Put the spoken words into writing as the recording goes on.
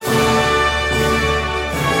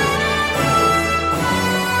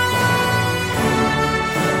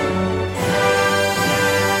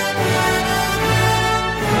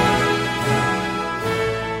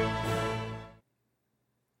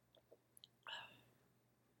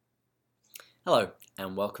Hello,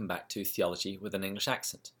 and welcome back to Theology with an English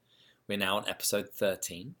Accent. We're now on episode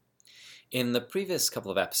 13. In the previous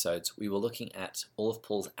couple of episodes, we were looking at all of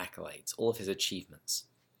Paul's accolades, all of his achievements,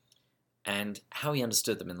 and how he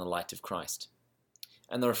understood them in the light of Christ.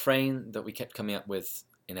 And the refrain that we kept coming up with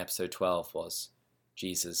in episode 12 was,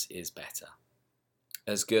 Jesus is better.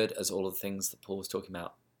 As good as all of the things that Paul was talking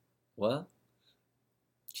about were,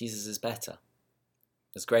 Jesus is better.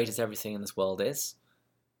 As great as everything in this world is,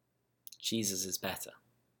 Jesus is better.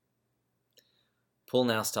 Paul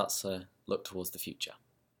now starts to look towards the future.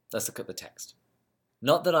 Let's look at the text.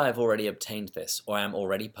 Not that I have already obtained this, or I am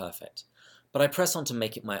already perfect, but I press on to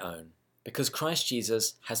make it my own, because Christ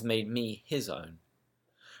Jesus has made me his own.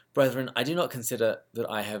 Brethren, I do not consider that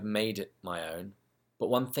I have made it my own, but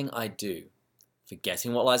one thing I do,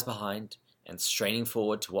 forgetting what lies behind and straining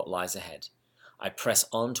forward to what lies ahead, I press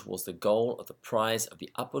on towards the goal of the prize of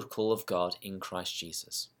the upward call of God in Christ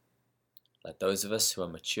Jesus. Let those of us who are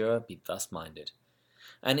mature be thus minded.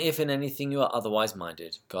 And if in anything you are otherwise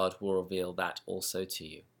minded, God will reveal that also to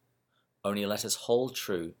you. Only let us hold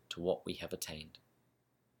true to what we have attained.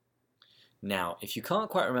 Now, if you can't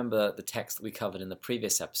quite remember the text that we covered in the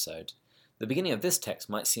previous episode, the beginning of this text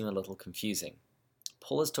might seem a little confusing.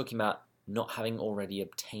 Paul is talking about not having already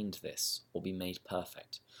obtained this or be made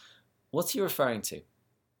perfect. What's he referring to?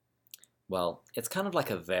 Well, it's kind of like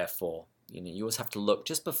a therefore. You always have to look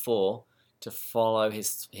just before to follow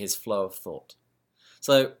his flow of thought.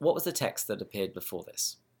 So, what was the text that appeared before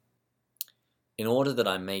this? In order that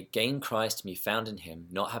I may gain Christ and be found in him,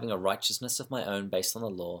 not having a righteousness of my own based on the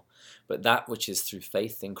law, but that which is through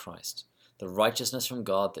faith in Christ, the righteousness from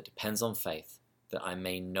God that depends on faith, that I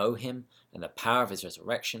may know him and the power of his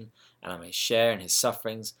resurrection, and I may share in his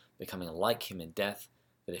sufferings, becoming like him in death,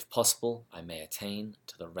 that if possible I may attain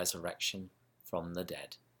to the resurrection from the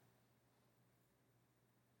dead.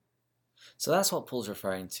 So that's what Paul's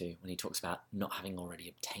referring to when he talks about not having already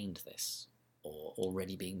obtained this, or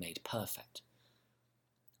already being made perfect.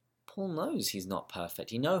 Paul knows he's not perfect.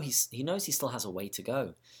 He knows he still has a way to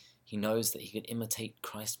go. He knows that he could imitate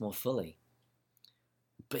Christ more fully.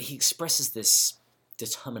 But he expresses this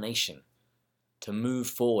determination to move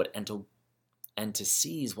forward and to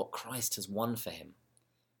seize what Christ has won for him.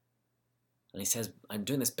 And he says, I'm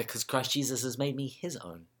doing this because Christ Jesus has made me his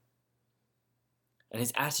own. And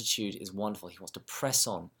his attitude is wonderful. He wants to press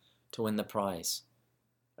on to win the prize.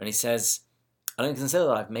 And he says, I don't consider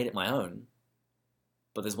that I've made it my own,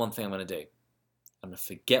 but there's one thing I'm going to do. I'm going to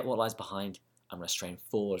forget what lies behind. I'm going to strain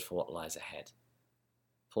forward for what lies ahead.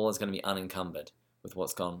 Paul is going to be unencumbered with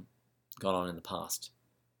what's gone on in the past.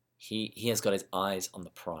 He has got his eyes on the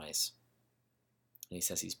prize. And he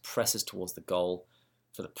says he presses towards the goal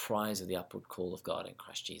for the prize of the upward call of God in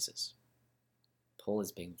Christ Jesus. Paul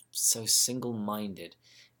is being so single-minded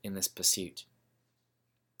in this pursuit.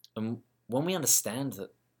 And when we understand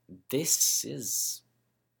that this is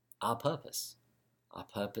our purpose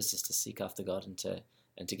is to seek after God and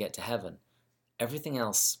to get to heaven, everything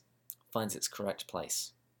else finds its correct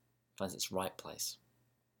place, finds its right place.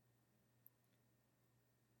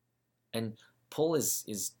 And Paul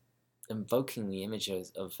is invoking the image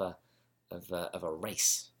of a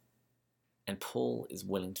race. And Paul is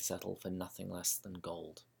willing to settle for nothing less than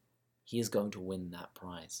gold. He is going to win that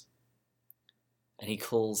prize. And he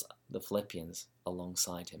calls the Philippians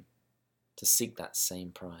alongside him to seek that same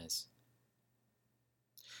prize.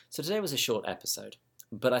 So today was a short episode,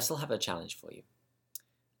 but I still have a challenge for you.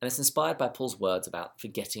 And it's inspired by Paul's words about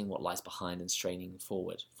forgetting what lies behind and straining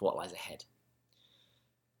forward for what lies ahead.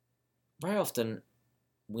 Very often,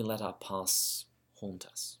 we let our pasts haunt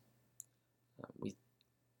us.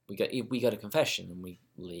 We go to confession and we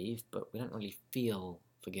leave, but we don't really feel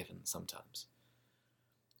forgiven sometimes.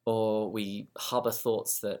 Or we harbour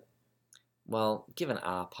thoughts that, well, given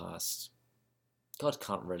our past, God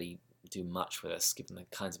can't really do much with us given the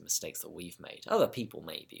kinds of mistakes that we've made. Other people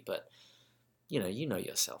maybe, but you know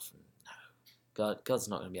yourself. No, God's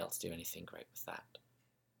not going to be able to do anything great with that.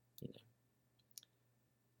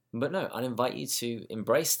 But no, I'd invite you to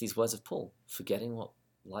embrace these words of Paul, forgetting what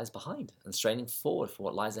lies behind and straining forward for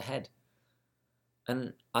what lies ahead.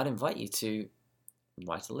 And I'd invite you to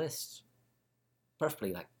write a list,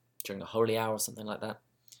 preferably like during a holy hour or something like that,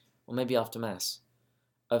 or maybe after Mass,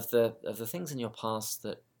 of the things in your past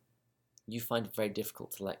that you find it very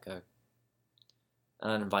difficult to let go.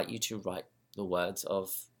 And I'd invite you to write the words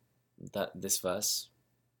of this verse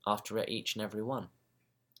after each and every one,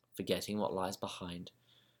 forgetting what lies behind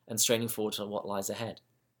and straining forward to what lies ahead.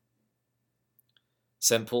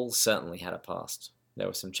 St. Paul certainly had a past. There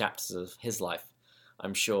were some chapters of his life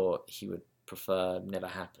I'm sure he would prefer never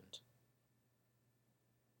happened.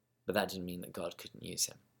 but that didn't mean that God couldn't use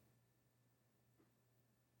him.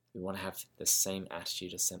 We want to have the same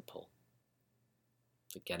attitude as St. Paul,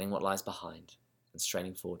 forgetting what lies behind and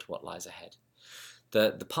straining forward to what lies ahead.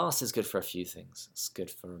 The past is good for a few things. It's good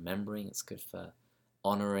for remembering, it's good for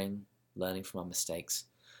honouring, learning from our mistakes,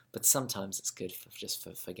 but sometimes it's good for just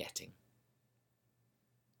for forgetting,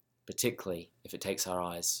 particularly if it takes our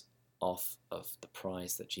eyes off of the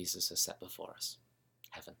prize that Jesus has set before us,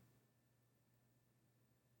 heaven.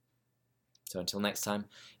 So until next time,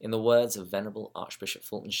 in the words of Venerable Archbishop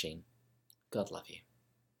Fulton Sheen, God love you.